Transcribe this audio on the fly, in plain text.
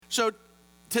So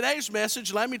today's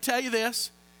message, let me tell you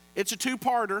this, it's a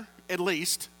two-parter at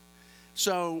least.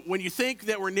 So when you think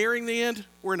that we're nearing the end,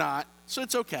 we're not, so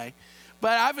it's okay.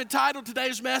 But I've entitled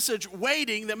today's message,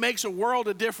 Waiting That Makes a World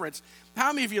of Difference.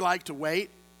 How many of you like to wait?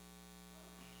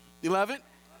 You love it?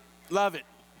 Love it.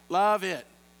 Love it.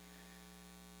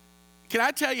 Can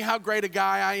I tell you how great a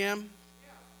guy I am?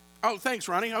 Oh, thanks,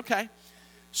 Ronnie. Okay.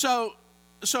 So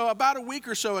about a week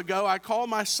or so ago, I called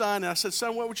my son and I said,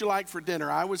 "Son, what would you like for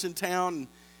dinner?" I was in town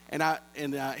and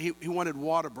he wanted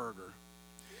Whataburger.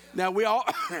 Now we all,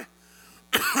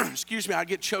 excuse me, I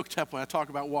get choked up when I talk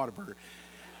about Whataburger.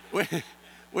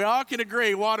 We all can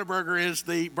agree Whataburger is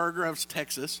the burger of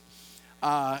Texas,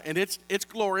 and it's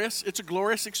glorious. It's a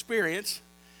glorious experience.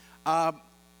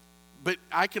 But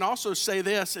I can also say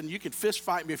this, and you can fist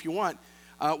fight me if you want.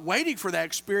 Waiting for that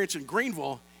experience in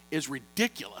Greenville is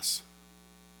ridiculous.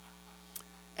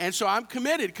 And so I'm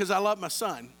committed because I love my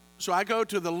son. So I go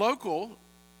to the local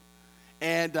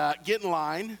and get in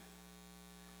line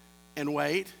and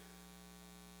wait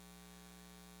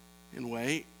and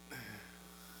wait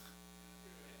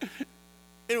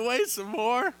and wait some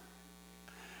more.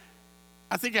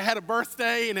 I think I had a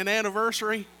birthday and an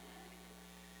anniversary.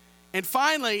 And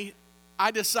finally, I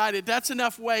decided that's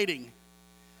enough waiting.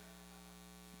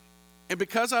 And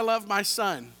because I love my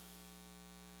son,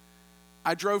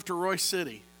 I drove to Royce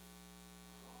City.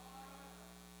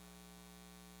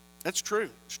 That's true.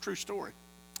 It's a true story.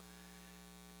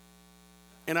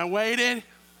 And I waited.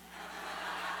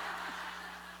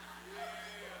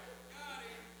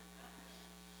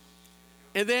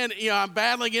 And then, I'm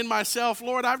battling in myself,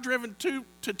 Lord, I've driven to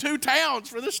two towns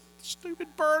for this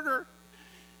stupid burger.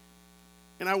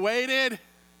 And I waited.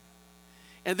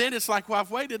 And then it's like, well, I've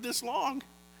waited this long.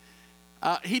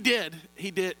 He did.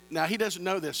 Now, he doesn't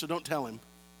know this, so don't tell him.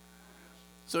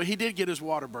 So he did get his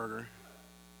Whataburger.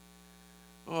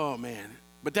 Oh, man.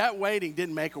 But that waiting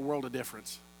didn't make a world of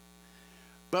difference.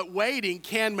 But waiting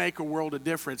can make a world of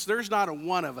difference. There's not a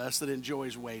one of us that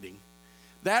enjoys waiting.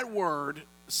 That word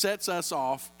sets us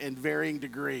off in varying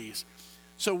degrees.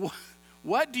 So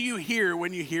what do you hear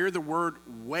when you hear the word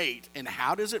wait, and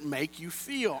how does it make you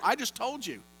feel? I just told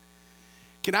you.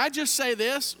 Can I just say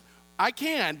this? I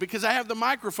can, because I have the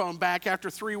microphone back after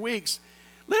 3 weeks.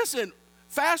 Listen,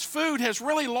 fast food has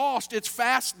really lost its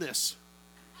fastness.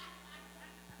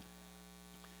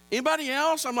 Anybody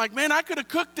else? I'm like, man, I could have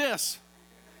cooked this.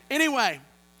 Anyway,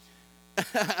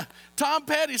 Tom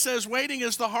Petty says waiting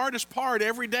is the hardest part.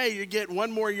 Every day you get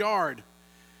one more yard.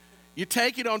 You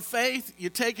take it on faith, you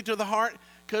take it to the heart,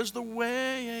 because the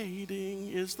waiting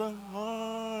is the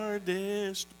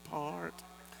hardest part.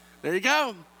 There you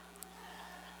go.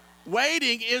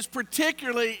 Waiting is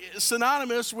particularly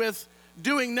synonymous with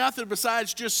doing nothing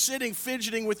besides just sitting,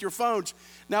 fidgeting with your phones.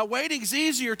 Now, waiting's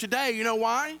easier today. You know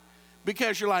why?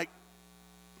 Because you're like,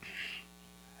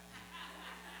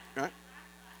 right?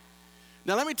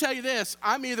 Now, let me tell you this.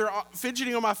 I'm either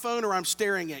fidgeting on my phone or I'm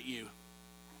staring at you.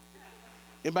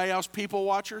 Anybody else people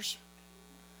watchers?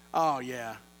 Oh,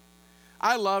 yeah.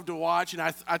 I love to watch, and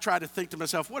I try to think to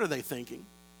myself, what are they thinking?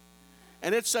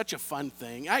 And it's such a fun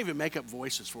thing. I even make up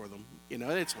voices for them.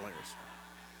 It's hilarious.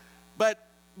 But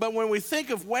when we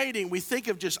think of waiting, we think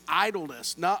of just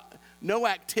idleness, no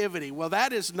activity. Well,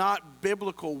 that is not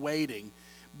biblical waiting.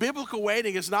 Biblical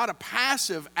waiting is not a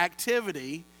passive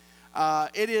activity.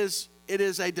 It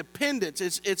is a dependence.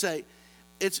 It's the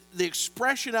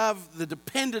expression of the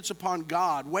dependence upon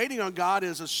God. Waiting on God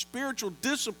is a spiritual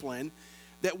discipline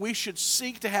that we should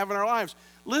seek to have in our lives.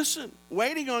 Listen,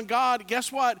 waiting on God,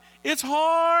 guess what? It's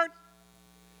hard.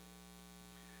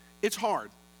 It's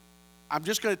hard. I'm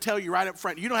just going to tell you right up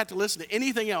front. You don't have to listen to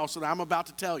anything else that I'm about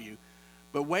to tell you.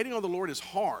 But waiting on the Lord is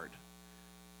hard.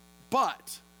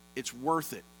 But it's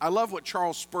worth it. I love what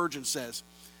Charles Spurgeon says.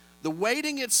 The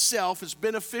waiting itself is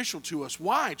beneficial to us.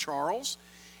 Why, Charles?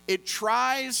 It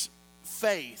tries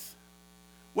faith.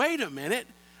 Wait a minute.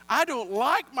 I don't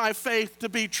like my faith to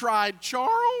be tried,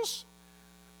 Charles.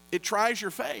 It tries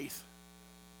your faith.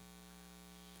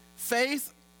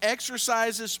 Faith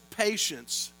exercises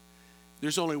patience.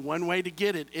 There's only one way to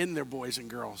get it in there, boys and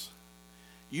girls.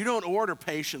 You don't order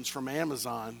patience from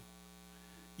Amazon.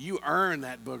 You earn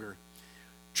that booger.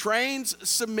 Trains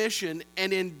submission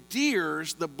and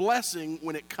endears the blessing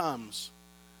when it comes.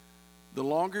 The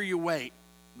longer you wait,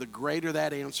 the greater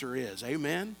that answer is.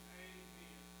 Amen?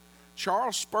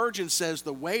 Charles Spurgeon says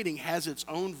the waiting has its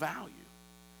own value.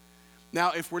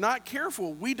 Now, if we're not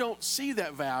careful, we don't see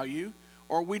that value,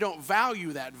 or we don't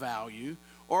value that value,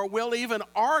 or we'll even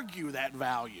argue that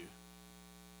value.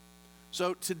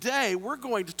 So today, we're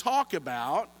going to talk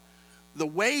about the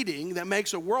waiting that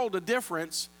makes a world of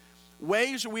difference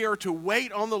ways we are to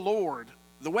wait on the Lord.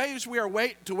 The ways we are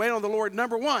to wait on the Lord,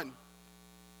 number one,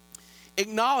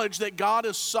 acknowledge that God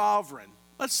is sovereign.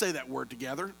 Let's say that word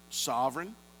together,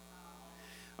 sovereign.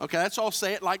 Okay, let's all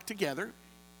say it like together,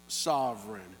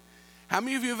 sovereign. How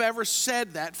many of you have ever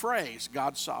said that phrase,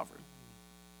 God's sovereign?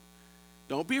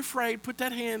 Don't be afraid, put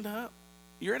that hand up.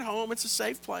 You're at home, it's a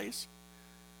safe place.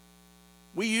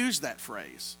 We use that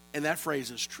phrase, and that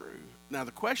phrase is true. Now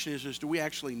the question is do we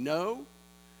actually know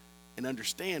and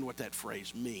understand what that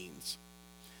phrase means?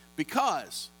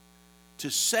 Because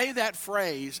to say that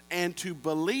phrase and to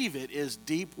believe it is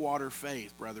deep water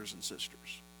faith, brothers and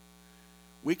sisters.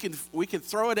 We can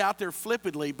throw it out there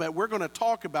flippantly, but we're going to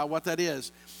talk about what that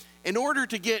is. In order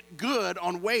to get good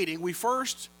on waiting, we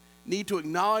first need to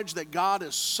acknowledge that God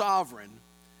is sovereign,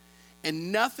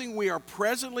 and nothing we are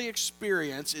presently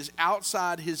experience is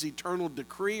outside his eternal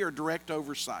decree or direct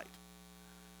oversight.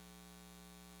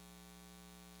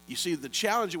 You see, the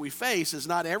challenge that we face is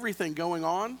not everything going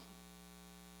on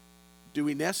do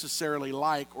we necessarily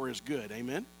like or is good.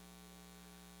 Amen?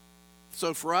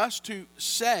 So for us to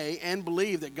say and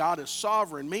believe that God is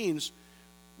sovereign means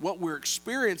what we're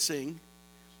experiencing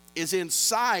is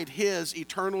inside his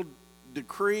eternal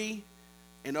decree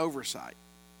and oversight.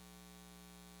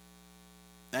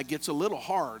 That gets a little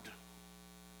hard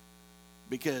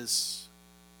because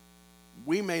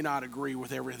we may not agree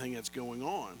with everything that's going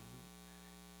on.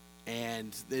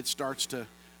 And it starts to...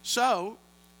 So,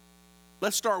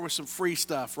 let's start with some free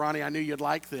stuff. Ronnie, I knew you'd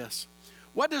like this.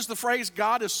 What does the phrase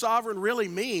God is sovereign really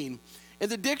mean? In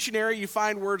the dictionary, you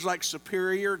find words like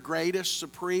superior, greatest,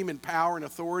 supreme in power and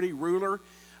authority, ruler,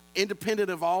 independent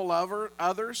of all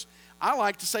others. I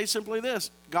like to say simply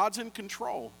this: God's in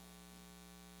control.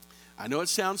 I know it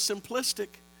sounds simplistic,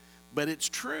 but it's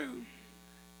true.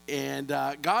 And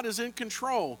God is in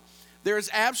control. There is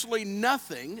absolutely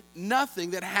nothing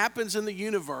that happens in the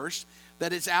universe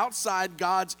that is outside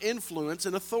God's influence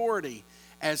and authority.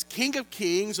 As King of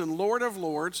Kings and Lord of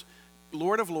Lords,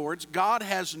 God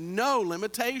has no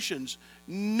limitations.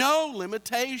 No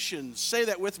limitations. Say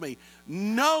that with me.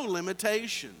 No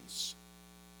limitations.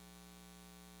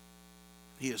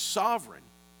 He is sovereign.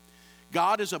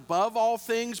 God is above all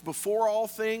things, before all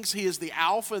things. He is the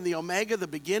Alpha and the Omega, the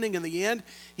beginning and the end.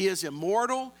 He is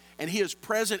immortal, and he is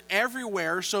present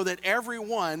everywhere so that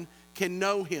everyone can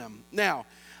know him. Now,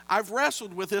 I've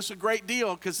wrestled with this a great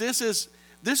deal because this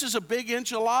is a big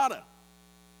enchilada.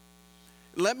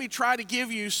 Let me try to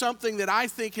give you something that I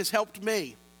think has helped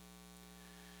me.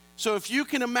 So if you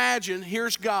can imagine,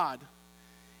 here's God,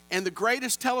 and the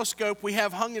greatest telescope we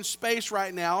have hung in space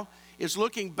right now is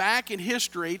looking back in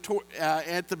history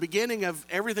at the beginning of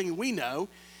everything we know,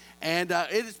 and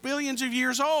it's billions of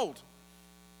years old.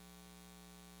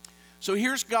 So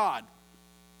here's God.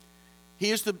 He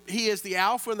is the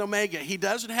Alpha and the Omega. He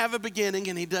doesn't have a beginning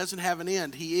and he doesn't have an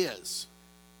end. He is.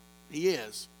 He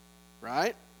is.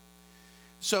 Right?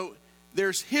 So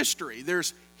there's history.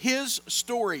 There's his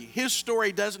story. His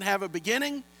story doesn't have a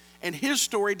beginning and his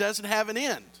story doesn't have an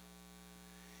end.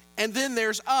 And then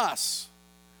there's us.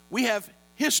 We have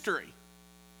history.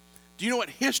 Do you know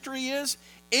what history is?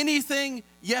 Anything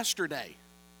yesterday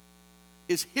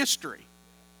is history.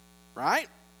 Right?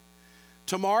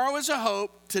 Tomorrow is a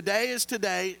hope, today is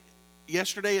today,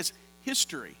 yesterday is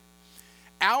history.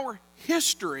 Our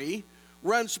history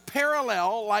runs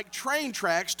parallel like train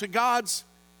tracks to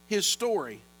his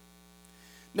story.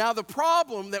 Now the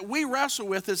problem that we wrestle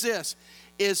with is this,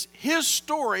 is his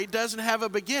story doesn't have a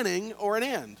beginning or an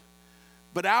end,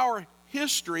 but our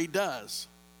history does.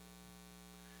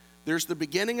 There's the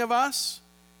beginning of us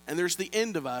and there's the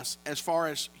end of us as far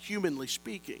as humanly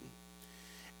speaking.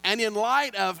 And in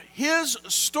light of his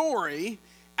story,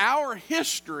 our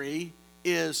history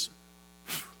is...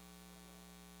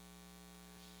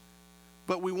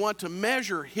 But we want to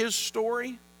measure his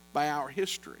story by our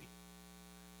history.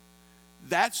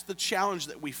 That's the challenge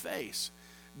that we face.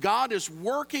 God is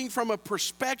working from a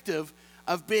perspective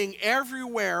of being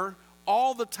everywhere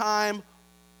all the time.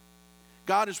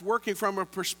 God is working from a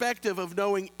perspective of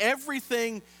knowing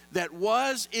everything that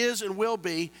was, is, and will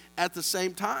be at the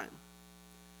same time.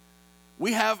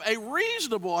 We have a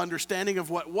reasonable understanding of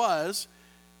what was.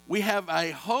 We have a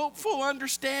hopeful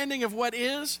understanding of what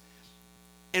is.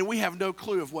 And we have no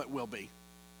clue of what will be.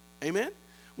 Amen?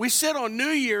 We sit on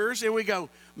New Year's and we go,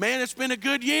 man, it's been a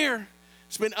good year.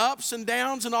 It's been ups and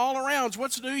downs and all arounds.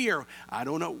 What's New Year? I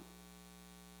don't know.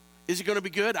 Is it going to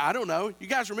be good? I don't know. You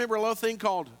guys remember a little thing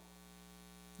called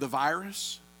the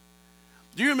virus?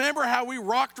 Do you remember how we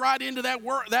rocked right into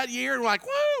that year and we're like,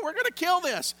 whoa, we're going to kill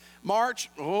this? March,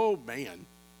 oh man.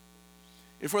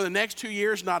 And for the next 2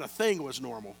 years, not a thing was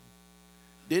normal.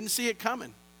 Didn't see it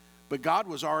coming, but God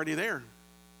was already there.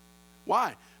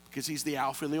 Why? Because he's the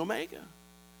Alpha and the Omega.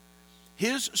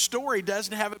 His story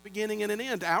doesn't have a beginning and an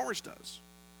end. Ours does.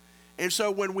 And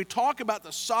so when we talk about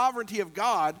the sovereignty of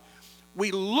God,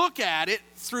 we look at it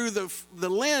through the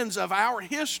lens of our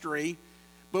history,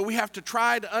 but we have to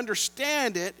try to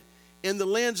understand it in the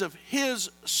lens of his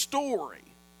story.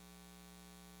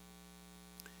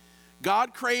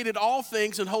 God created all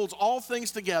things and holds all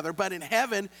things together, but in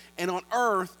heaven and on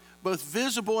earth, both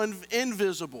visible and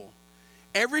invisible.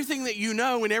 Everything that you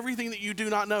know and everything that you do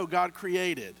not know, God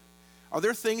created. Are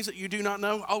there things that you do not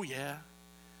know? Oh, yeah.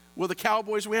 Will the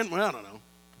Cowboys win? Well, I don't know.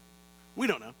 We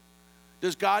don't know.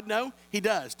 Does God know? He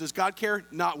does. Does God care?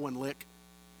 Not one lick.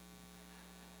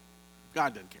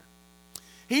 God doesn't care.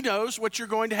 He knows what you're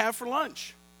going to have for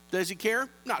lunch. Does he care?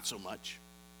 Not so much.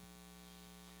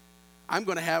 I'm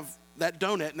going to have that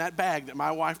donut in that bag that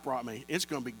my wife brought me. It's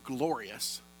going to be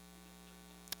glorious.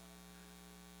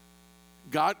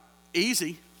 God,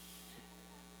 easy.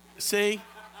 See,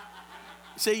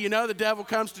 you know the devil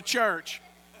comes to church.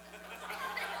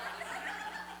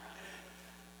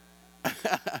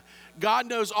 God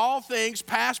knows all things,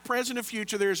 past, present, and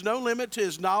future. There is no limit to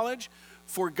his knowledge,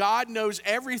 for God knows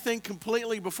everything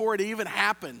completely before it even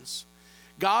happens.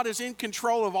 God is in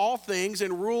control of all things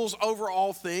and rules over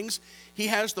all things. He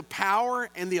has the power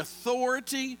and the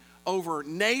authority over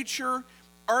nature,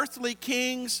 earthly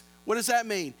kings. What does that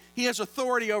mean? He has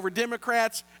authority over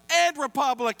Democrats and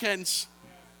Republicans.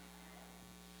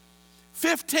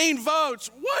 15 votes.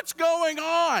 What's going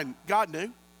on? God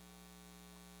knew.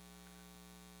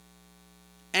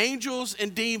 Angels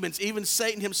and demons, even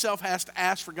Satan himself has to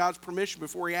ask for God's permission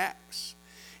before he acts.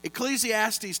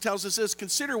 Ecclesiastes tells us this: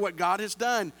 consider what God has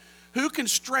done. Who can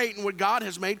straighten what God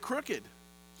has made crooked?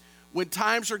 When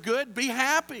times are good, be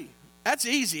happy. That's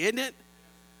easy, isn't it?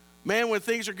 Man, when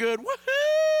things are good,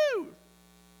 woohoo!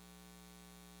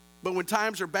 But when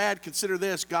times are bad, consider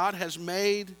this: God has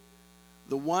made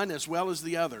the one as well as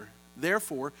the other.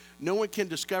 Therefore, no one can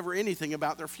discover anything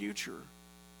about their future.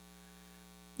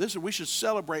 Listen, we should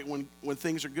celebrate when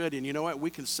things are good. And you know what?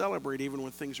 We can celebrate even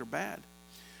when things are bad.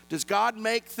 Does God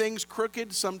make things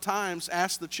crooked? Sometimes.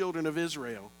 Ask the children of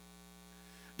Israel.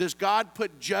 Does God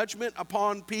put judgment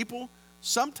upon people?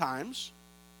 Sometimes.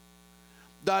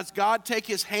 Does God take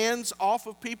his hands off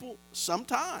of people?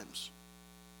 Sometimes.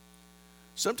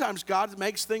 Sometimes God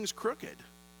makes things crooked.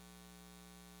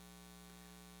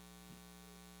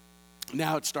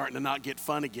 Now it's starting to not get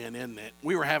fun again, isn't it?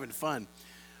 We were having fun.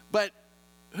 But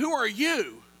who are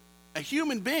you, a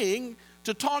human being,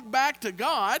 to talk back to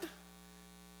God?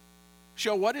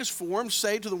 Shall what is formed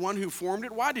say to the one who formed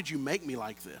it, why did you make me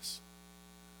like this?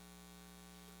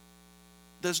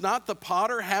 Does not the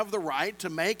potter have the right to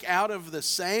make out of the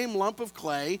same lump of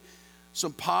clay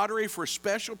some pottery for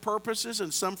special purposes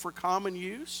and some for common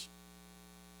use?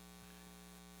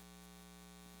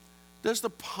 Does the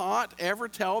pot ever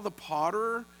tell the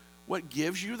potter what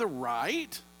gives you the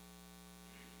right?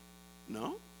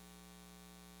 No.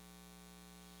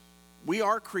 We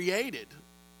are created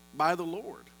by the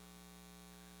Lord.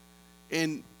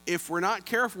 And if we're not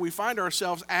careful, we find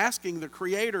ourselves asking the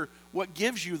Creator, what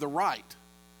gives you the right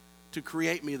to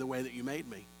create me the way that you made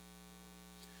me?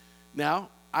 Now,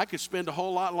 I could spend a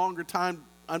whole lot longer time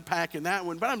unpacking that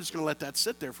one, but I'm just going to let that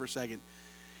sit there for a second.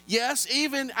 Yes,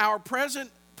 even our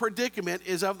present predicament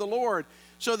is of the Lord.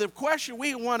 So the question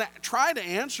we want to try to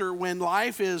answer when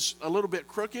life is a little bit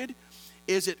crooked,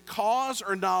 is it cause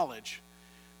or knowledge?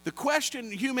 The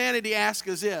question humanity asks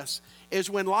is this, is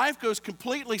when life goes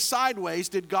completely sideways,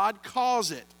 did God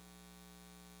cause it?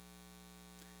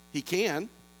 He can.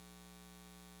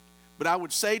 But I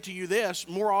would say to you this,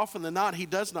 more often than not, he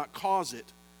does not cause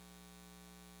it.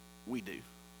 We do.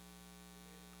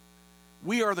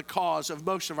 We are the cause of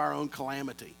most of our own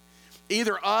calamity.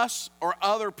 Either us or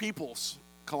other people's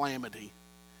calamity.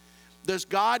 Does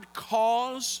God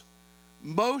cause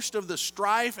most of the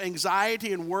strife,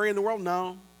 anxiety, and worry in the world?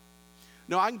 No.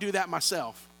 No, I can do that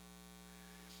myself.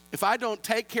 If I don't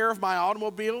take care of my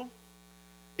automobile,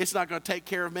 it's not going to take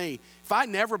care of me. If I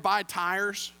never buy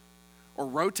tires or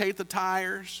rotate the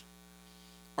tires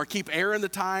or keep air in the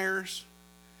tires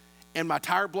and my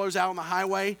tire blows out on the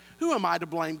highway, who am I to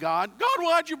blame God? God,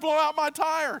 why'd you blow out my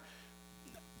tire?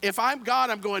 If I'm God,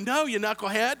 I'm going, no, you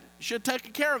knucklehead, you should have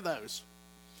taken care of those.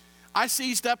 I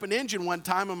seized up an engine one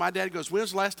time and my dad goes,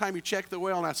 when's the last time you checked the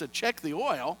oil? And I said, check the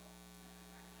oil?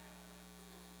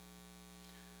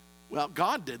 Well,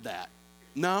 God did that.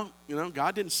 No,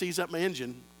 God didn't seize up my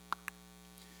engine.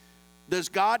 Does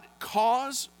God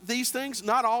cause these things?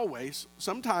 Not always.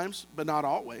 Sometimes, but not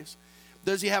always.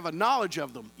 Does he have a knowledge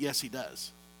of them? Yes, he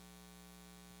does.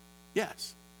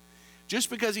 Yes. Just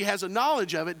because he has a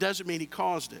knowledge of it doesn't mean he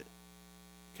caused it.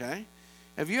 Okay?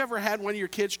 Have you ever had one of your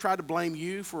kids try to blame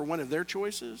you for one of their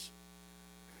choices?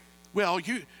 Well,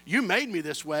 you made me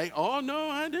this way. Oh, no,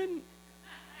 I didn't.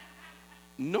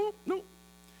 No.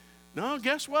 No,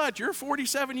 guess what? You're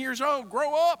 47 years old.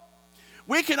 Grow up.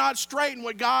 We cannot straighten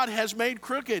what God has made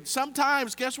crooked.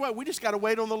 Sometimes, guess what? We just got to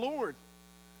wait on the Lord.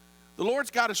 The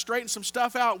Lord's got to straighten some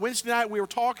stuff out. Wednesday night we were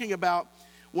talking about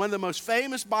one of the most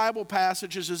famous Bible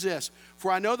passages is this.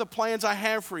 For I know the plans I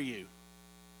have for you,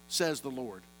 says the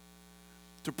Lord,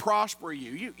 to prosper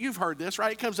you. You've heard this,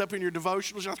 right? It comes up in your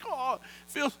devotionals. You're like, oh,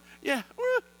 it feels, yeah.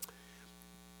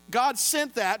 God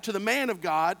sent that to the man of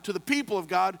God, to the people of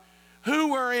God,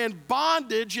 who were in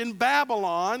bondage in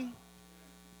Babylon.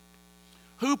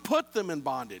 Who put them in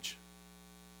bondage?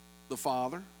 The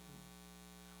Father.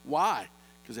 Why?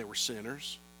 Because they were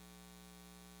sinners.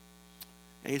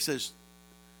 And he says,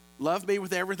 love me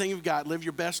with everything you've got. Live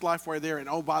your best life while you're there. And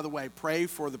oh, by the way, pray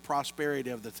for the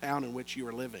prosperity of the town in which you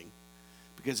are living.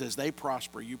 Because as they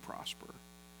prosper, you prosper.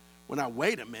 Well, now,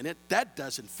 wait a minute. That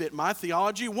doesn't fit my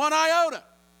theology one iota.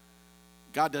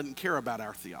 God doesn't care about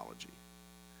our theology.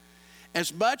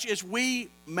 As much as we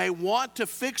may want to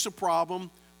fix a problem,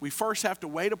 we first have to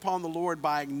wait upon the Lord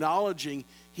by acknowledging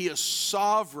he is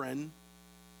sovereign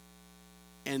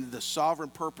and the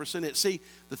sovereign purpose in it. See,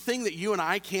 the thing that you and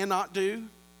I cannot do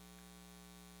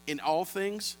in all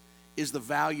things is the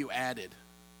value added.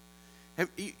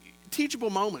 Teachable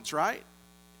moments, right?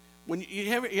 When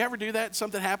you ever do that,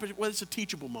 something happens, well, it's a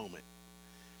teachable moment.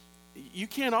 You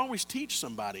can't always teach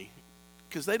somebody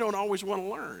because they don't always want to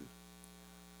learn.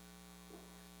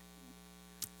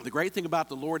 The great thing about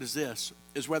the Lord is this,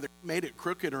 is whether he made it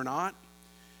crooked or not,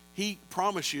 he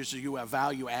promises you a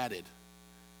value added.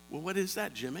 Well, what is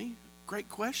that, Jimmy? Great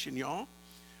question, y'all.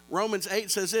 Romans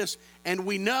 8 says this, and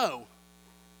we know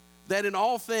that in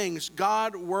all things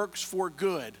God works for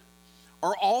good.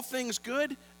 Are all things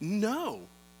good? No.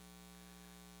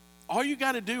 All you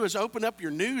got to do is open up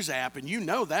your news app and you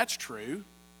know that's true.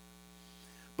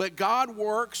 But God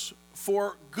works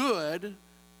for good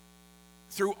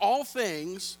through all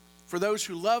things for those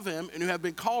who love him and who have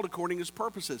been called according to his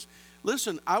purposes.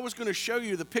 Listen, I was going to show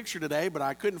you the picture today, but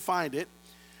I couldn't find it,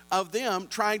 of them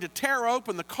trying to tear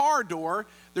open the car door.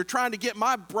 They're trying to get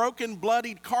my broken,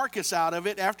 bloodied carcass out of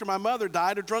it after my mother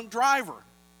died, a drunk driver.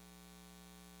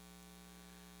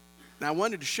 Now, I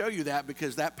wanted to show you that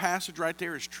because that passage right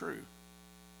there is true.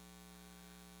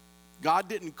 God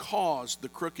didn't cause the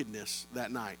crookedness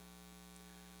that night.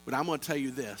 But I'm going to tell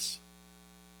you this.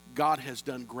 God has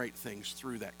done great things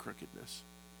through that crookedness.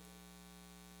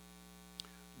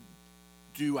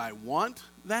 Do I want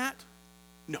that?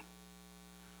 No.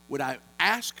 Would I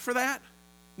ask for that?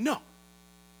 No.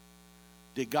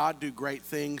 Did God do great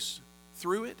things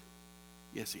through it?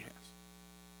 Yes, he has.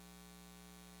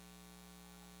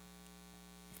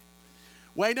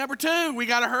 Way number 2, we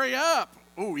got to hurry up.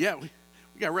 Oh, yeah, we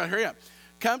got to really hurry up.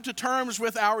 Come to terms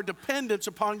with our dependence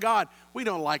upon God. We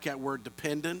don't like that word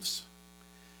dependence.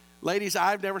 Ladies,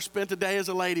 I've never spent a day as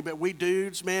a lady, but we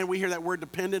dudes, man, we hear that word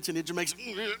dependence and it just makes...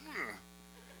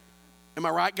 Am I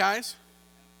right, guys?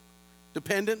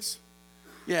 Dependence?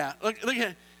 Yeah, look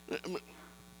at...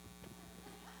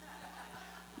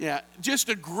 Yeah, just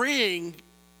agreeing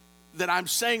that I'm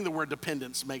saying the word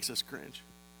dependence makes us cringe.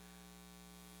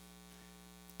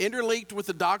 Interlinked with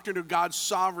the doctrine of God's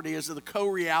sovereignty is the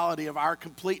co-reality of our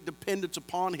complete dependence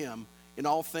upon him in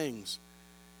all things.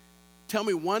 Tell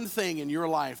me one thing in your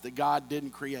life that God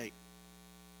didn't create.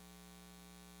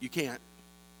 You can't.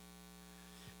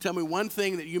 Tell me one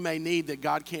thing that you may need that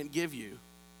God can't give you.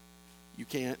 You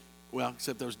can't. Well,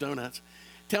 except those donuts.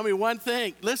 Tell me one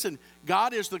thing. Listen,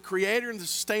 God is the creator and the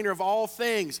sustainer of all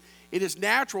things. It is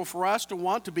natural for us to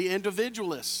want to be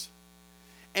individualists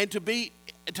and to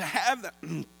have that.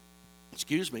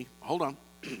 Excuse me. Hold on.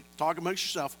 Talk amongst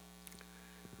yourself.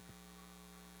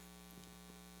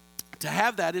 To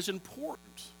have that is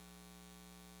important.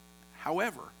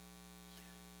 However,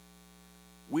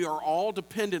 we are all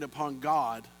dependent upon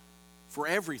God for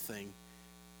everything,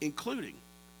 including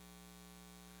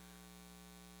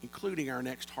our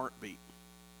next heartbeat.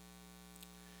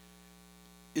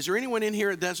 Is there anyone in here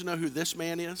that doesn't know who this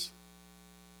man is?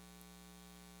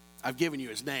 I've given you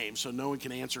his name, so no one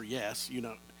can answer yes. You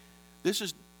know, this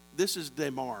is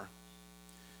Damar.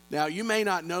 Now, you may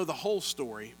not know the whole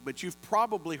story, but you've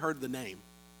probably heard the name.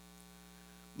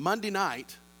 Monday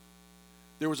night,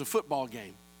 there was a football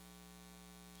game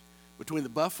between the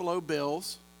Buffalo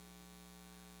Bills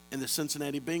and the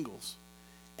Cincinnati Bengals.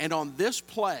 And on this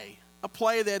play, a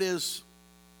play that is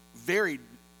very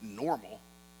normal,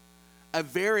 a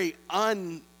very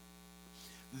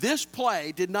This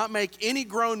play did not make any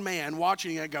grown man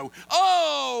watching it go,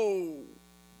 oh!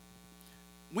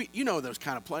 You know those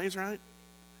kind of plays, right?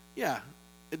 Yeah.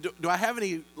 Do I have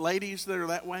any ladies that are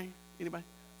that way? Anybody?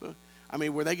 I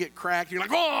mean, where they get cracked, you're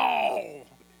like, oh!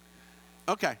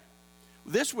 Okay.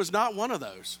 This was not one of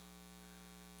those.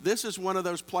 This is one of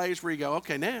those plays where you go,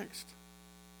 okay, next.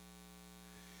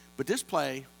 But this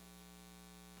play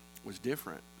was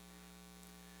different.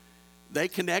 They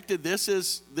connected. This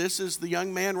is the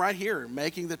young man right here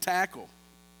making the tackle.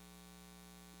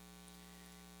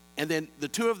 And then the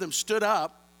two of them stood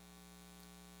up,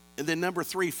 and then number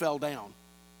 3 fell down.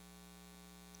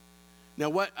 Now,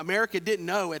 what America didn't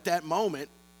know at that moment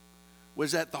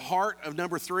was that the heart of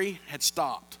number 3 had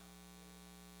stopped.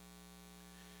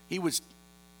 He was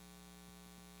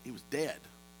dead.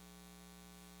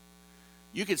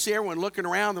 You could see everyone looking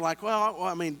around. They're like, well,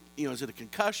 I mean, is it a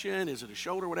concussion? Is it a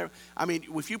shoulder? Whatever. I mean,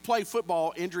 if you play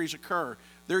football, injuries occur.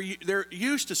 They're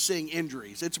used to seeing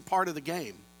injuries. It's a part of the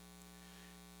game.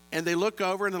 And they look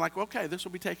over and they're like, okay, this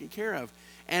will be taken care of.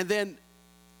 And then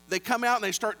they come out and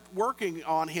they start working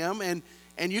on him.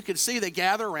 And you can see they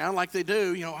gather around like they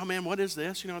do. Oh, man, what is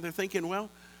this? They're thinking, well,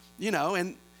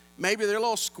 and maybe they're a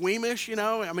little squeamish,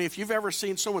 I mean, if you've ever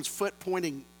seen someone's foot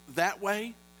pointing that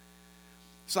way,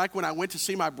 it's like when I went to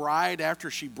see my bride after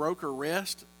she broke her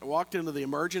wrist. I walked into the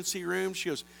emergency room. She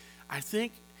goes, I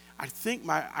think I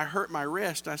hurt my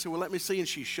wrist. I said, well, let me see. And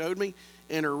she showed me,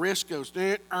 and her wrist goes,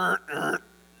 and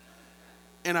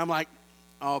I'm like,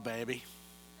 oh, baby.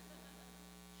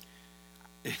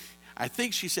 I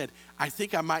think she said, I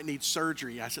think I might need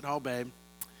surgery. I said, oh, babe,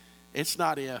 it's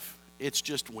not if, it's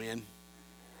just when.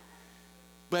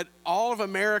 But all of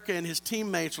America and his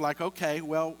teammates were like, okay,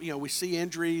 well, we see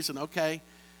injuries and okay.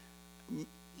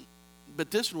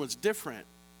 But this one was different.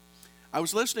 I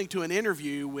was listening to an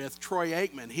interview with Troy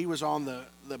Aikman. He was on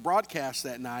the broadcast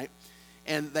that night,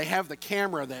 and they have the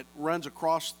camera that runs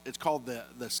across, it's called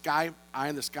the sky, Eye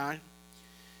in the Sky.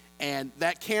 And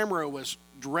that camera was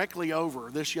directly over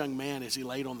this young man as he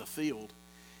laid on the field.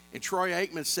 And Troy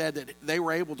Aikman said that they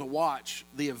were able to watch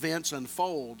the events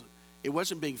unfold. It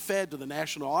wasn't being fed to the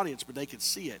national audience, but they could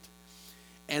see it.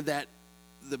 And that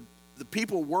the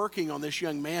people working on this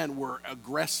young man were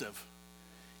aggressive.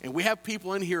 And we have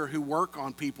people in here who work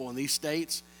on people in these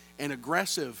states. And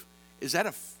aggressive,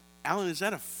 Alan, is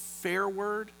that a fair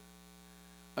word?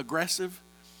 Aggressive?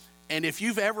 And if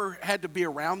you've ever had to be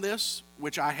around this,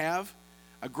 which I have,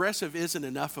 aggressive isn't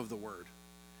enough of the word.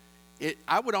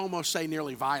 I would almost say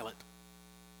nearly violent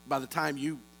by the time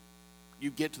you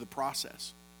get to the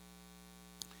process.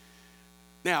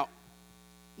 Now,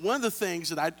 one of the things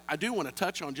that I do want to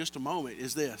touch on just a moment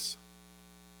is this.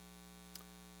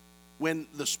 When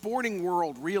the sporting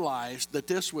world realized that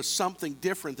this was something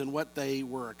different than what they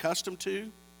were accustomed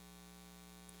to,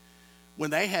 when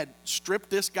they had stripped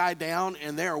this guy down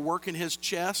and they are working his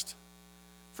chest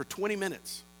for 20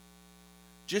 minutes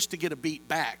just to get a beat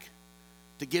back,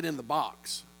 to get in the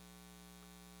box,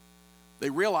 they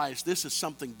realized this is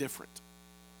something different.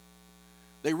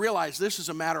 They realized this is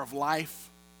a matter of life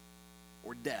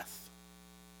or death.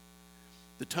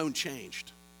 The tone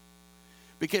changed.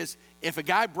 Because if a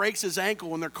guy breaks his ankle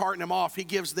when they're carting him off, he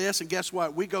gives this, and guess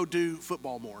what? We go do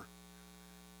football more.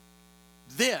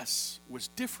 This was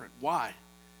different. Why?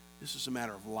 This is a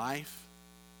matter of life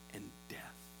and death.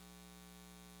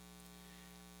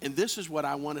 And this is what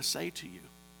I want to say to you.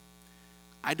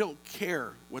 I don't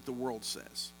care what the world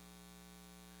says.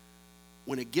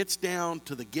 When it gets down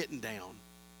to the getting down,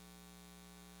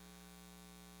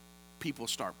 people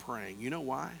start praying. You know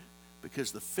why?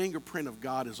 Because the fingerprint of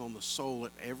God is on the soul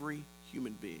of every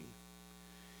human being.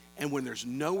 And when there's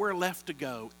nowhere left to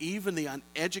go, even the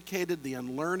uneducated, the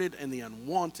unlearned, and the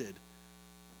unwanted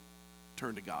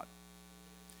turn to God.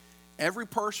 Every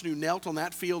person who knelt on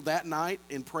that field that night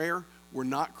in prayer were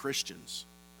not Christians.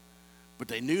 But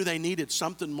they knew they needed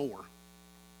something more.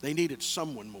 They needed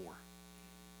someone more.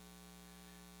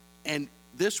 And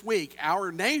this week,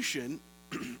 our nation,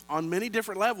 on many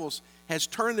different levels, has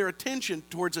turned their attention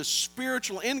towards a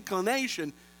spiritual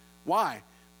inclination. Why?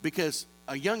 Because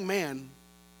a young man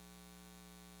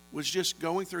was just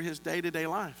going through his day-to-day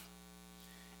life.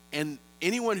 And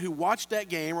anyone who watched that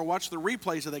game or watched the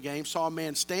replays of that game saw a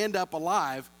man stand up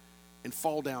alive and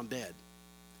fall down dead.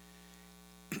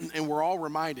 And we're all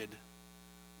reminded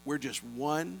we're just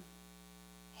one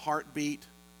heartbeat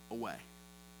away.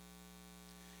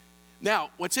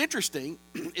 Now, what's interesting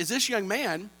is this young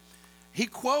man, he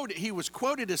was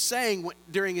quoted as saying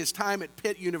during his time at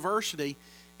Pitt University,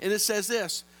 and it says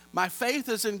this: "My faith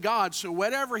is in God, so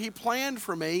whatever he planned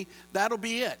for me, that'll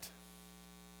be it."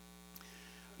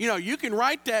 You know, you can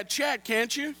write that check,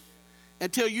 can't you?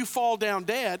 Until you fall down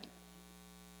dead.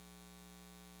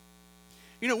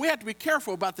 You know, we have to be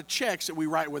careful about the checks that we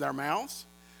write with our mouths,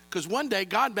 because one day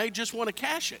God may just want to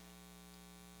cash it.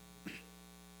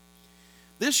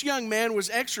 This young man was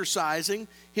exercising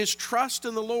his trust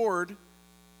in the Lord,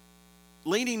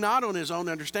 leaning not on his own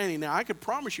understanding. Now, I could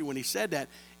promise you when he said that,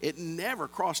 it never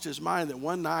crossed his mind that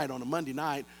one night on a Monday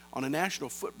night on a national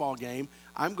football game,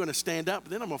 I'm going to stand up,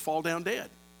 and then I'm going to fall down dead.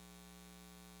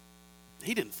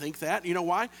 He didn't think that. You know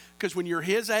why? Because when you're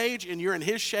his age and you're in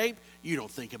his shape, you don't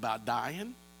think about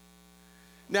dying.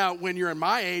 Now, when you're in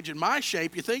my age and my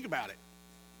shape, you think about it.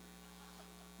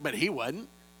 But he wasn't.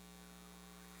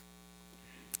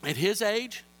 At his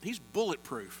age, he's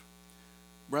bulletproof.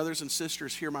 Brothers and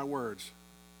sisters, hear my words.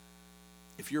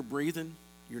 If you're breathing,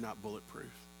 you're not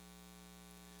bulletproof.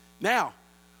 Now,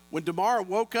 when Damara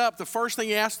woke up, the first thing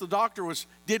he asked the doctor was,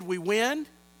 did we win?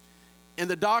 And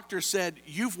the doctor said,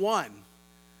 you've won.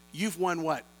 You've won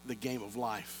what? The game of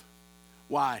life.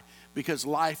 Why? Because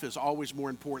life is always more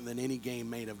important than any game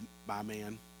made by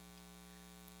man.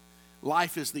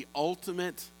 Life is the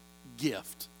ultimate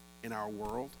gift in our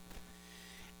world.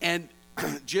 And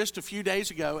just a few days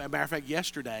ago, as a matter of fact,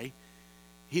 yesterday,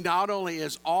 he not only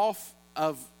is off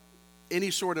of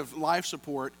any sort of life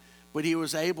support, but he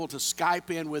was able to Skype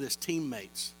in with his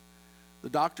teammates. The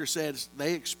doctor says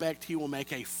they expect he will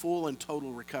make a full and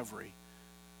total recovery.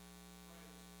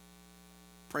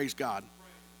 Praise God.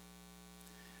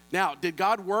 Now, did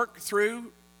God work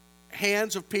through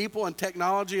hands of people and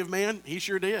technology of man? He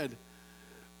sure did.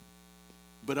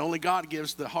 But only God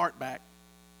gives the heart back.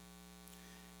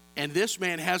 And this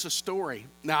man has a story.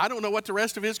 Now, I don't know what the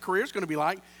rest of his career is going to be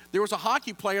like. There was a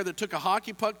hockey player that took a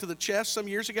hockey puck to the chest some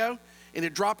years ago, and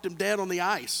it dropped him dead on the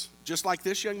ice, just like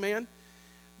this young man.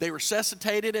 They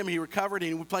resuscitated him, he recovered,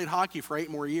 and he played hockey for 8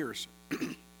 more years.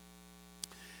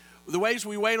 The ways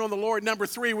we wait on the Lord, number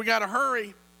 3, we got to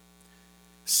hurry.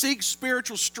 Seek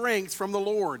spiritual strength from the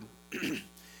Lord.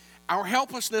 Our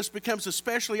helplessness becomes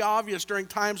especially obvious during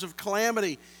times of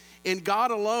calamity. In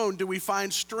God alone do we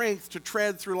find strength to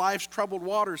tread through life's troubled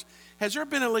waters. Has there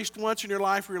been at least once in your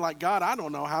life where you're like, God, I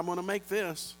don't know how I'm going to make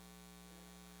this?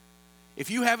 If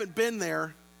you haven't been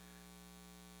there,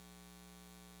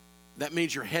 that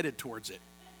means you're headed towards it.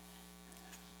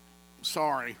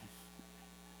 Sorry.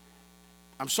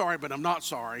 I'm sorry, but I'm not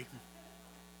sorry.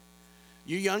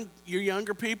 You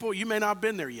younger people, you may not have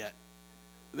been there yet.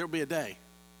 There'll be a day.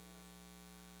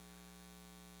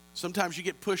 Sometimes you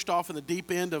get pushed off in the deep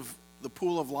end of the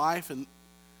pool of life and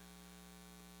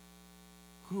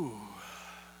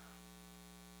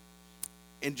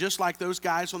just like those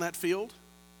guys on that field,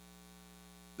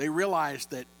 they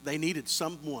realized that they needed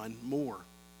someone more.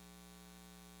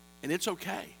 And it's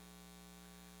okay.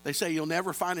 They say you'll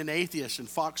never find an atheist in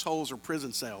foxholes or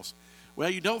prison cells. Well,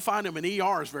 you don't find them in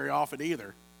ERs very often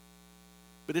either.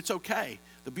 But it's okay.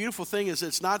 The beautiful thing is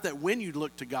it's not that when you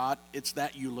look to God, it's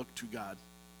that you look to God.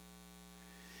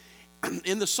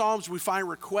 In the Psalms, we find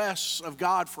requests of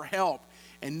God for help.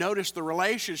 And notice the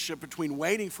relationship between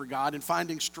waiting for God and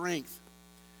finding strength.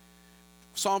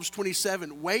 Psalms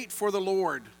 27, wait for the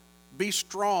Lord. Be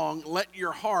strong. Let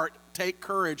your heart take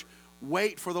courage.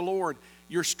 Wait for the Lord.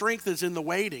 Your strength is in the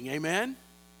waiting. Amen?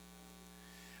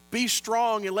 Be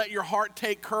strong and let your heart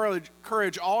take courage,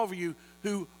 all of you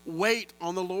who wait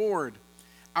on the Lord.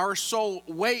 Our soul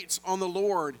waits on the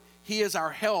Lord. He is our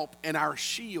help and our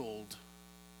shield.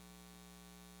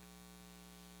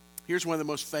 Here's one of the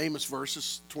most famous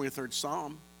verses, 23rd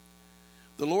Psalm.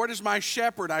 The Lord is my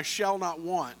shepherd, I shall not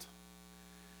want.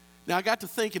 Now, I got to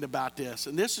thinking about this,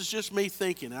 and this is just me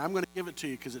thinking, and I'm going to give it to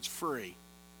you because it's free.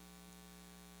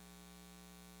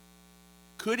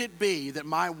 Could it be that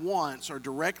my wants are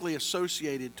directly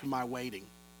associated to my waiting?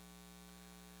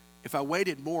 If I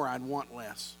waited more, I'd want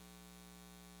less.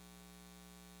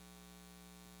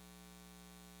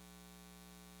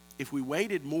 If we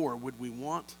waited more, would we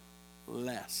want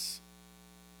less?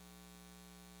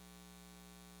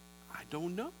 I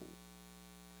don't know.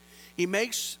 He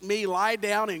makes me lie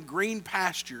down in green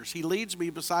pastures. He leads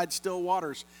me beside still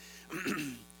waters.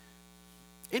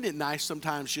 Isn't it nice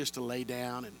sometimes just to lay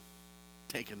down and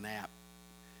take a nap?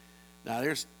 Now,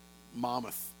 there's mom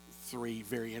of 3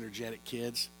 very energetic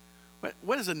kids.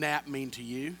 What does a nap mean to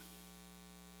you?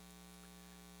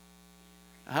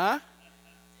 Huh?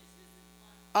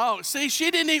 Oh, see,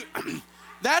 she didn't even,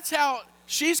 that's how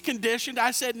she's conditioned.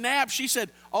 I said nap. She said,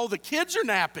 oh, the kids are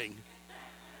napping.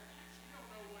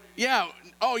 Yeah.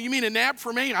 Oh, you mean a nap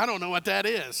for me? I don't know what that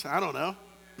is. I don't know.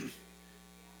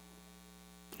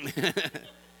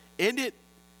 Isn't it,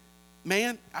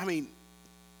 man, I mean,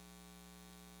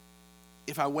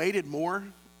 if I waited more,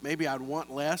 maybe I'd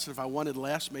want less. If I wanted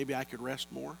less, maybe I could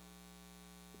rest more.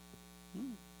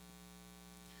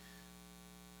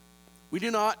 We do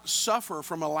not suffer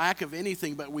from a lack of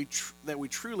anything that we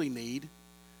truly need,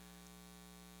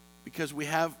 because we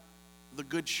have the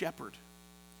Good Shepherd.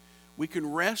 We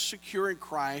can rest secure in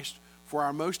Christ for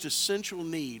our most essential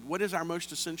need. What is our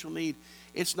most essential need?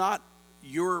 It's not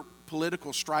your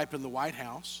political stripe in the White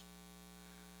House.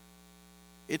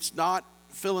 It's not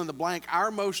fill in the blank.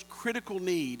 Our most critical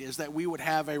need is that we would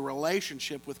have a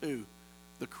relationship with who?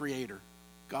 The Creator,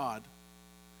 God.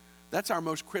 That's our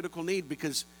most critical need,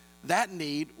 because that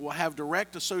need will have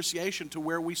direct association to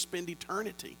where we spend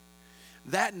eternity.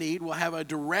 That need will have a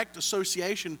direct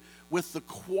association with the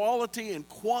quality and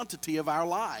quantity of our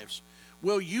lives.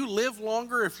 Will you live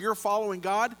longer if you're following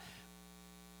God?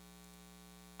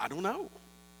 I don't know.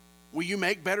 Will you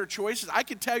make better choices? I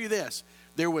can tell you this.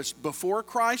 There was before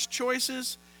Christ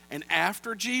choices and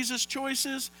after Jesus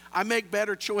choices. I make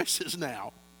better choices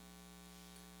now.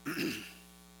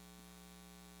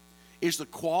 Is the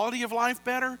quality of life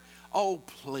better? Oh,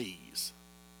 please.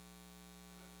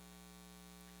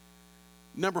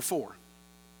 Number 4.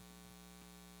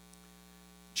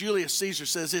 Julius Caesar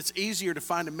says it's easier to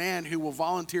find a man who will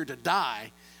volunteer to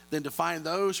die than to find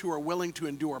those who are willing to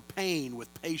endure pain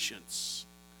with patience.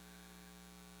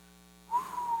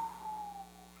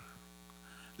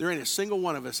 There ain't a single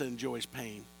one of us that enjoys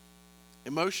pain,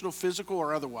 emotional, physical,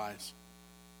 or otherwise.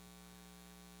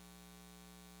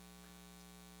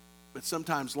 But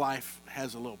sometimes life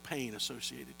has a little pain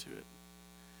associated to it.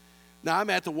 Now,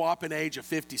 I'm at the whopping age of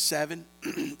 57,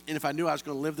 and if I knew I was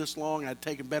going to live this long, I'd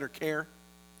taken better care.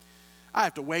 I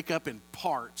have to wake up in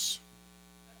parts.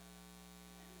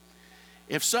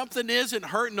 If something isn't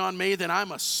hurting on me, then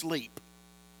I'm asleep.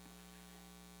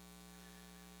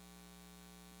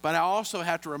 But I also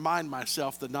have to remind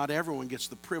myself that not everyone gets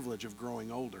the privilege of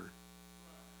growing older.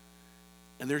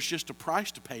 And there's just a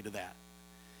price to pay to that.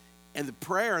 And the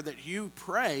prayer that you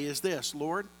pray is this: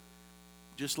 Lord,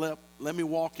 just let me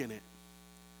walk in it.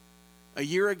 A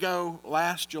year ago,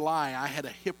 last July, I had a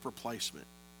hip replacement.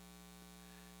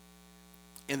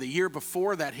 And the year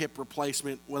before that hip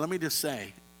replacement, well, let me just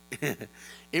say,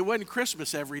 it wasn't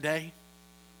Christmas every day.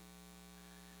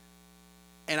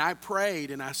 And I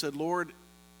prayed and I said, Lord,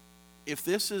 if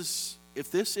this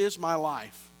is my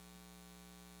life,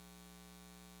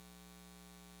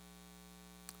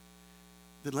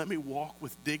 then let me walk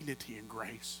with dignity and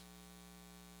grace.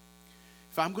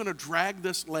 If I'm going to drag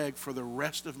this leg for the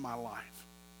rest of my life,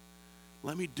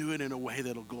 let me do it in a way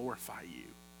that'll glorify you.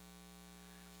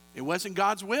 It wasn't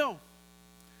God's will.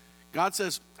 God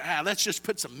says, let's just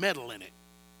put some metal in it.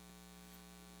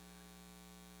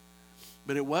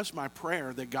 But it was my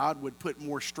prayer that God would put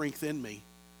more strength in me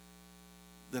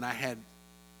than I had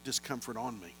discomfort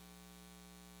on me.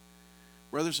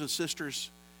 Brothers and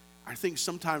sisters, I think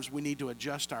sometimes we need to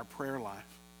adjust our prayer life.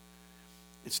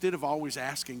 Instead of always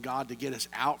asking God to get us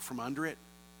out from under it,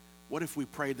 what if we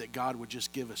prayed that God would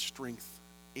just give us strength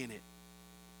in it?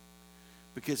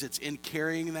 Because it's in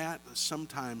carrying that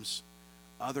sometimes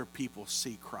other people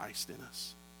see Christ in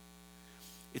us.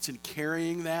 It's in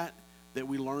carrying that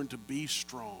we learn to be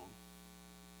strong.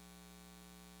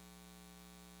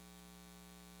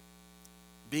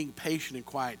 Being patient and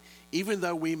quiet. Even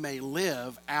though we may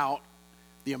live out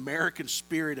the American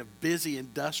spirit of busy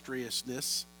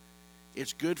industriousness,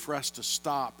 it's good for us to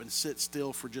stop and sit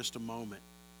still for just a moment.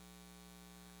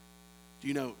 Do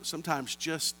you know, sometimes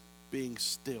just being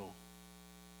still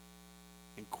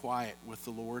and quiet with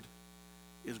the Lord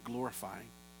is glorifying.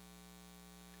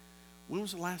 When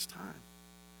was the last time?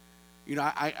 You know,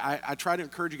 I try to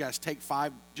encourage you guys, take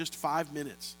just 5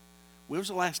 minutes. When was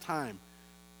the last time?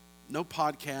 No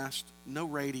podcast, no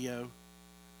radio,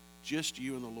 just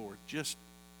you and the Lord. Just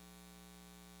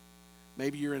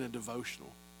maybe you're in a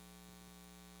devotional.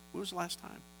 When was the last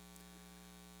time?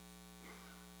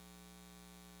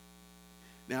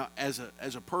 Now, as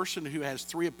a person who has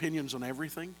 3 opinions on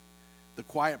everything, the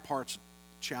quiet part's a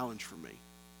challenge for me.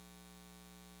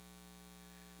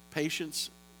 Patience,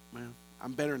 well,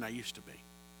 I'm better than I used to be.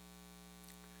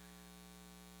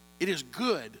 It is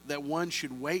good that one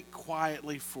should wait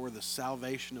quietly for the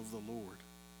salvation of the Lord.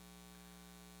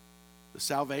 The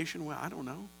salvation, well, I don't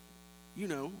know. You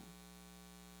know.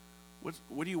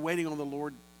 What are you waiting on the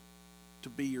Lord to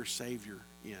be your Savior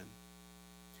in?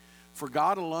 For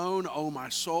God alone, O my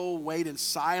soul, wait in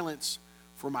silence,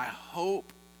 for my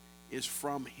hope is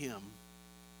from Him.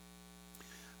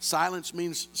 Silence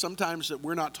means sometimes that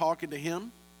we're not talking to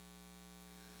Him.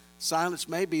 Silence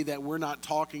may be that we're not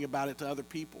talking about it to other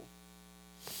people.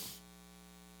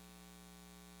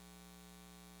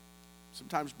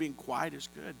 Sometimes being quiet is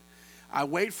good. I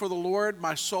wait for the Lord,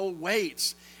 my soul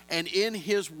waits, and in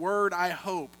his word I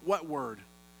hope. What word?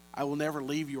 I will never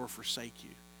leave you or forsake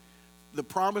you. The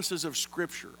promises of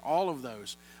Scripture, all of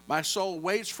those. My soul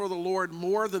waits for the Lord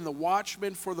more than the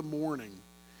watchman for the morning.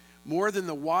 More than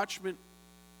the watchman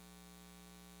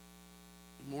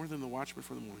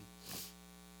for the morning.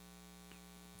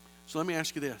 So let me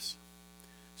ask you this.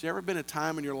 Has there ever been a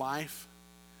time in your life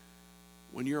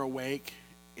when you're awake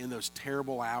in those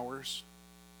terrible hours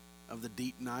of the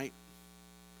deep night?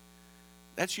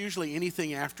 That's usually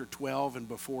anything after 12 and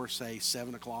before, say,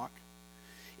 7 o'clock.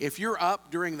 If you're up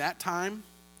during that time,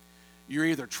 you're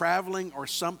either traveling or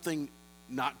something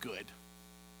not good.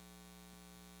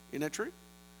 Isn't that true?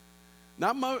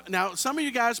 Now, some of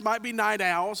you guys might be night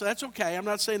owls. That's okay. I'm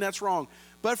not saying that's wrong.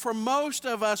 But for most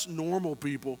of us normal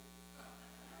people,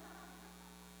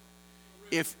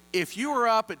 if you are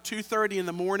up at 2:30 in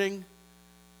the morning,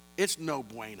 it's no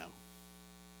bueno.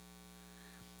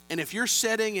 And if you're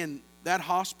sitting in that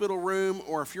hospital room,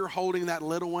 or if you're holding that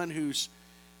little one who's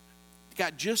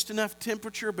got just enough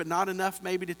temperature but not enough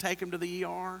maybe to take him to the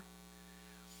ER,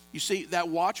 you see, that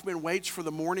watchman waits for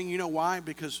the morning. You know why?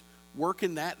 Because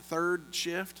working that third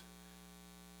shift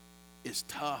is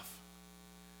tough.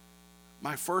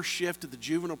 My first shift at the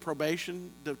juvenile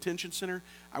probation detention center,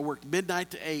 I worked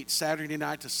midnight to 8, Saturday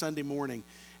night to Sunday morning.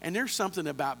 And there's something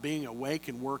about being awake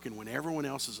and working when everyone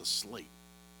else is asleep.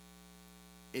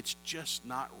 It's just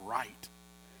not right.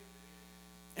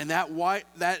 And that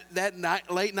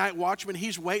late night watchman,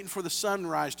 he's waiting for the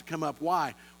sunrise to come up.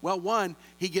 Why? Well, 1,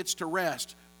 he gets to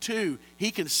rest. 2,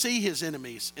 he can see his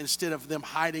enemies instead of them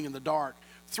hiding in the dark.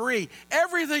 3,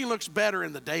 everything looks better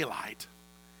in the daylight.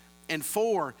 And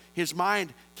 4, his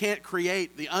mind can't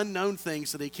create the unknown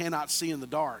things that he cannot see in the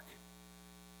dark.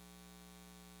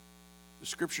 The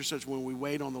Scripture says when we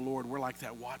wait on the Lord, we're like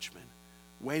that watchman,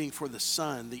 waiting for the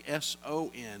sun, the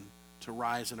S-O-N, to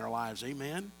rise in our lives.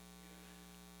 Amen?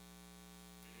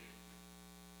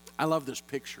 I love this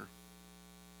picture.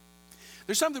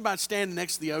 There's something about standing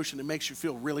next to the ocean that makes you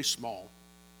feel really small.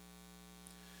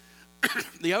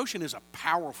 The ocean is a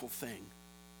powerful thing.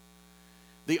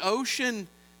 The ocean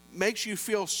makes you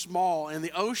feel small, and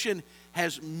the ocean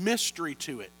has mystery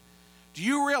to it. Do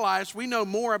you realize we know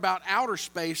more about outer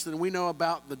space than we know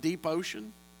about the deep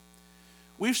ocean?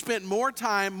 We've spent more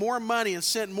time, more money, and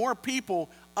sent more people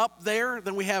up there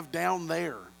than we have down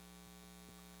there.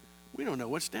 We don't know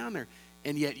what's down there,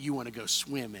 and yet you want to go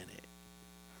swim in it.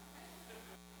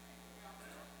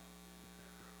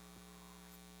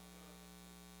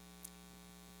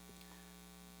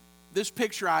 This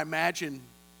picture, I imagine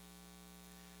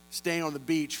staying on the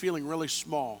beach, feeling really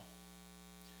small,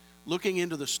 looking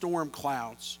into the storm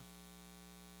clouds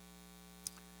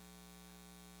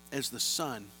as the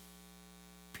sun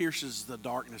pierces the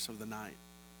darkness of the night.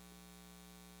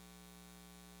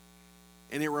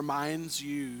 And it reminds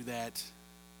you that,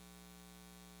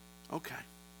 okay,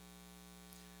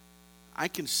 I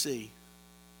can see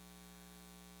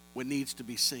what needs to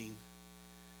be seen.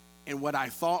 And what I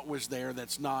thought was there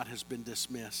that's not has been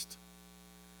dismissed.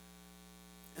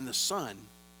 And the sun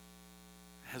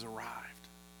has arrived.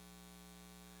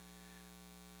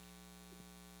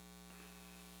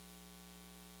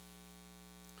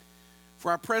 For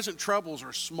our present troubles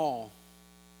are small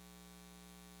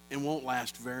and won't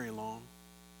last very long.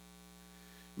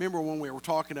 Remember when we were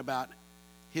talking about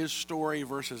his story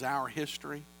versus our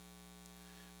history?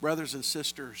 Brothers and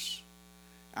sisters,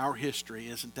 our history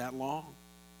isn't that long.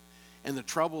 And the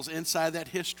troubles inside that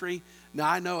history, now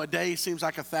I know a day seems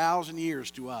like 1,000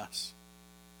 years to us.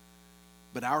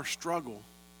 But our struggle,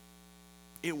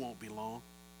 it won't be long.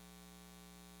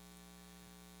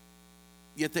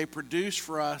 Yet they produce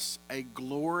for us a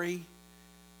glory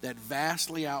that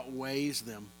vastly outweighs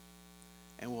them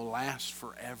and will last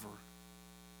forever.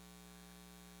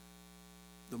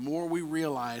 The more we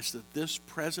realize that this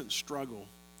present struggle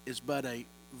is but a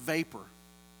vapor,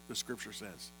 the Scripture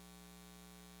says.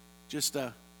 Just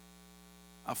a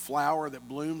flower that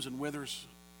blooms and withers.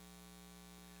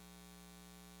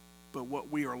 But what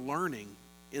we are learning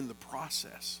in the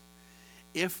process,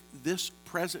 if this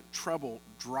present trouble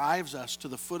drives us to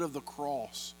the foot of the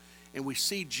cross and we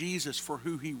see Jesus for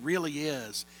who he really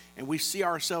is, and we see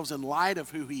ourselves in light of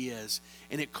who he is,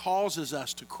 and it causes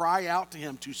us to cry out to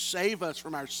him to save us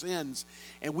from our sins,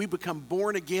 and we become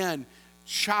born again,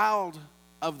 child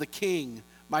of the King,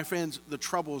 my friends, the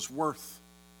trouble is worth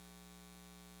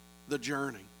the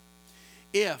journey.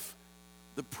 If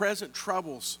the present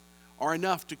troubles are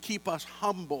enough to keep us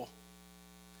humble,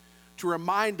 to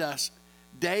remind us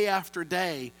day after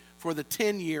day for the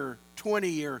 10-year,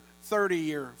 20-year,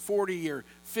 30-year, 40-year,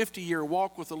 50-year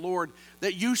walk with the Lord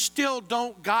that you still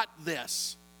don't got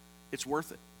this, it's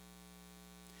worth it.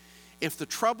 If the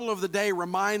trouble of the day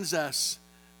reminds us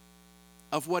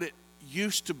of what it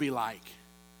used to be like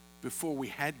before we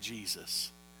had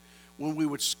Jesus, when we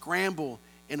would scramble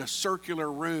in a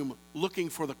circular room looking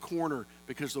for the corner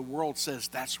because the world says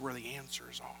that's where the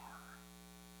answers are.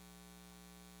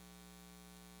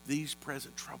 These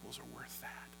present troubles are worth that.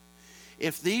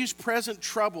 If these present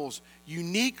troubles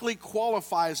uniquely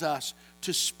qualifies us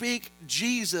to speak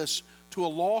Jesus to a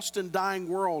lost and dying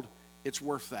world, it's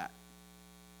worth that.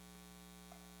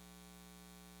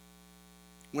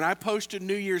 When I posted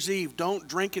New Year's Eve, don't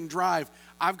drink and drive,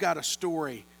 I've got a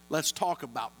story. Let's talk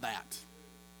about that.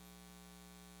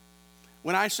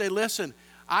 When I say, listen,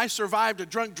 I survived a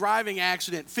drunk driving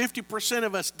accident, 50%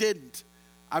 of us didn't,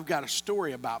 I've got a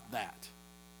story about that.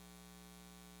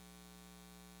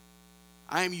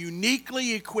 I am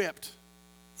uniquely equipped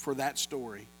for that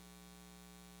story.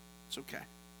 It's okay.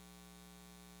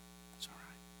 It's all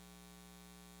right.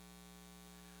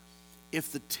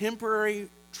 If the temporary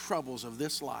troubles of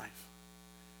this life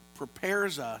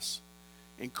prepares us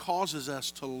and causes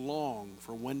us to long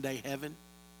for one day heaven,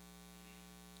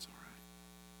 it's all right.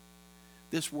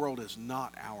 This world is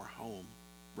not our home,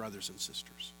 brothers and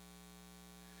sisters.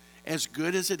 As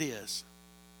good as it is,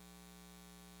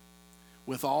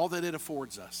 with all that it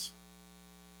affords us,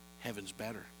 heaven's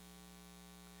better.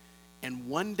 And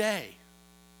one day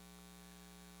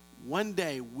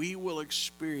we will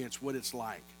experience what it's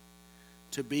like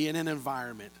to be in an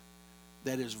environment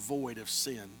that is void of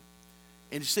sin.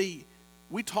 And see,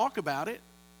 we talk about it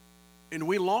and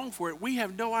we long for it. We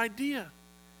have no idea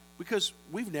because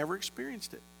we've never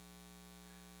experienced it.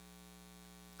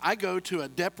 I go to a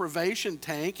deprivation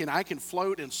tank and I can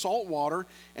float in salt water,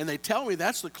 and they tell me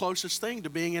that's the closest thing to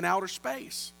being in outer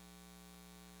space.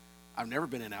 I've never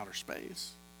been in outer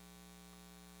space.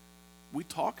 We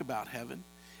talk about heaven,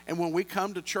 and when we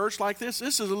come to church like this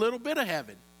is a little bit of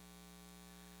heaven.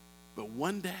 But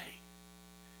one day,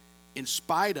 in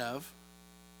spite of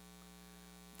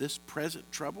this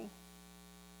present trouble,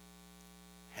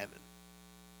 heaven.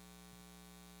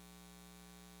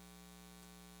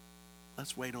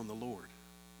 Let's wait on the Lord.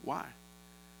 Why?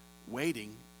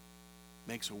 Waiting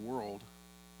makes a world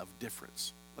of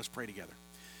difference. Let's pray together.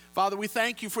 Father, we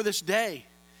thank you for this day.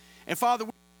 And Father,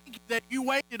 we thank you that you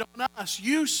waited on us.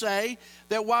 You say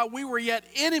that while we were yet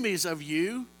enemies of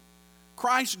you,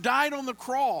 Christ died on the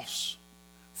cross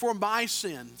for my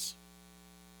sins.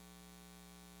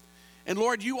 And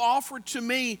Lord, you offered to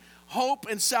me hope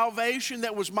and salvation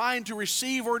that was mine to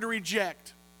receive or to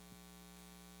reject.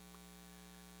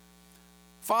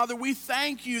 Father, we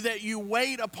thank you that you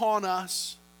wait upon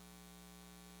us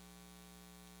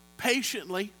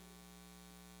patiently.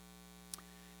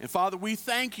 And Father, we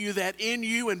thank you that in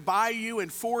you and by you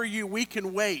and for you we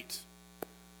can wait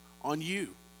on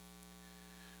you.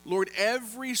 Lord,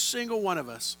 every single one of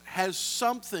us has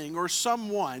something or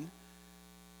someone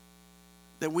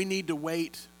that we need to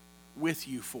wait with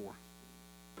you for.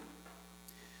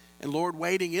 And Lord,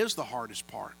 waiting is the hardest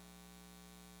part.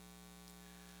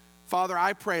 Father,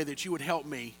 I pray that you would help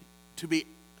me to be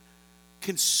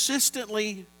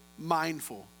consistently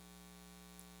mindful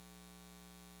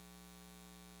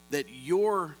that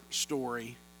your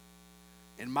story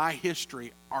and my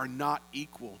history are not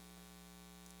equal.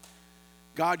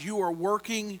 God, you are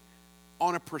working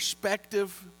on a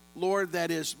perspective, Lord, that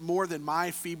is more than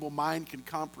my feeble mind can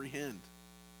comprehend.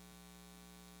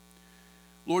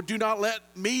 Lord, do not let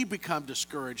me become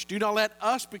discouraged. Do not let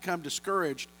us become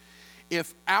discouraged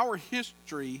if our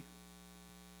history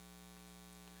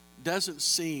doesn't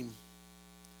seem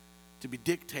to be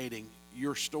dictating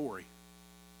your story.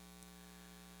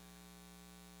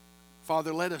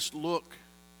 Father, let us look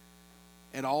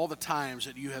at all the times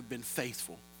that you have been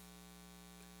faithful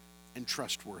and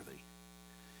trustworthy.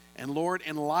 And Lord,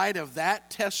 in light of that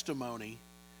testimony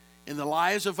in the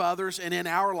lives of others and in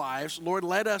our lives, Lord,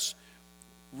 let us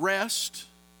rest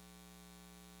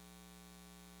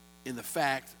in the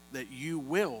fact that you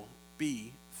will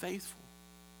be faithful.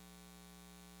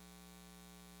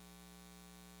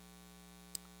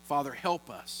 Father, help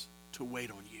us to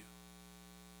wait on you.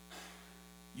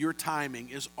 Your timing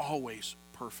is always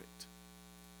perfect.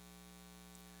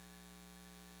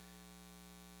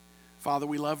 Father,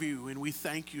 we love you and we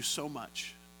thank you so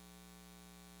much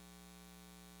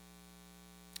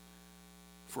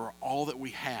for all that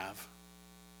we have.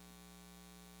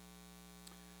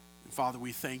 And Father,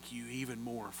 we thank you even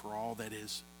more for all that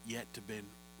is yet to be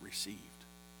received.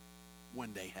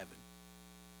 One day, heaven.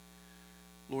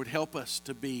 Lord, help us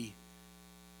to be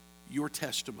your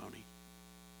testimony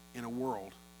in a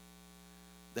world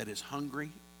that is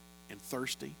hungry and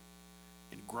thirsty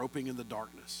and groping in the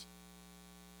darkness.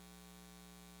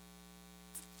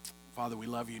 Father, we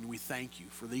love you and we thank you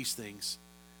for these things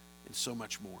and so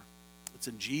much more. It's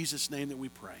in Jesus' name that we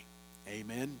pray.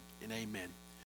 Amen and amen.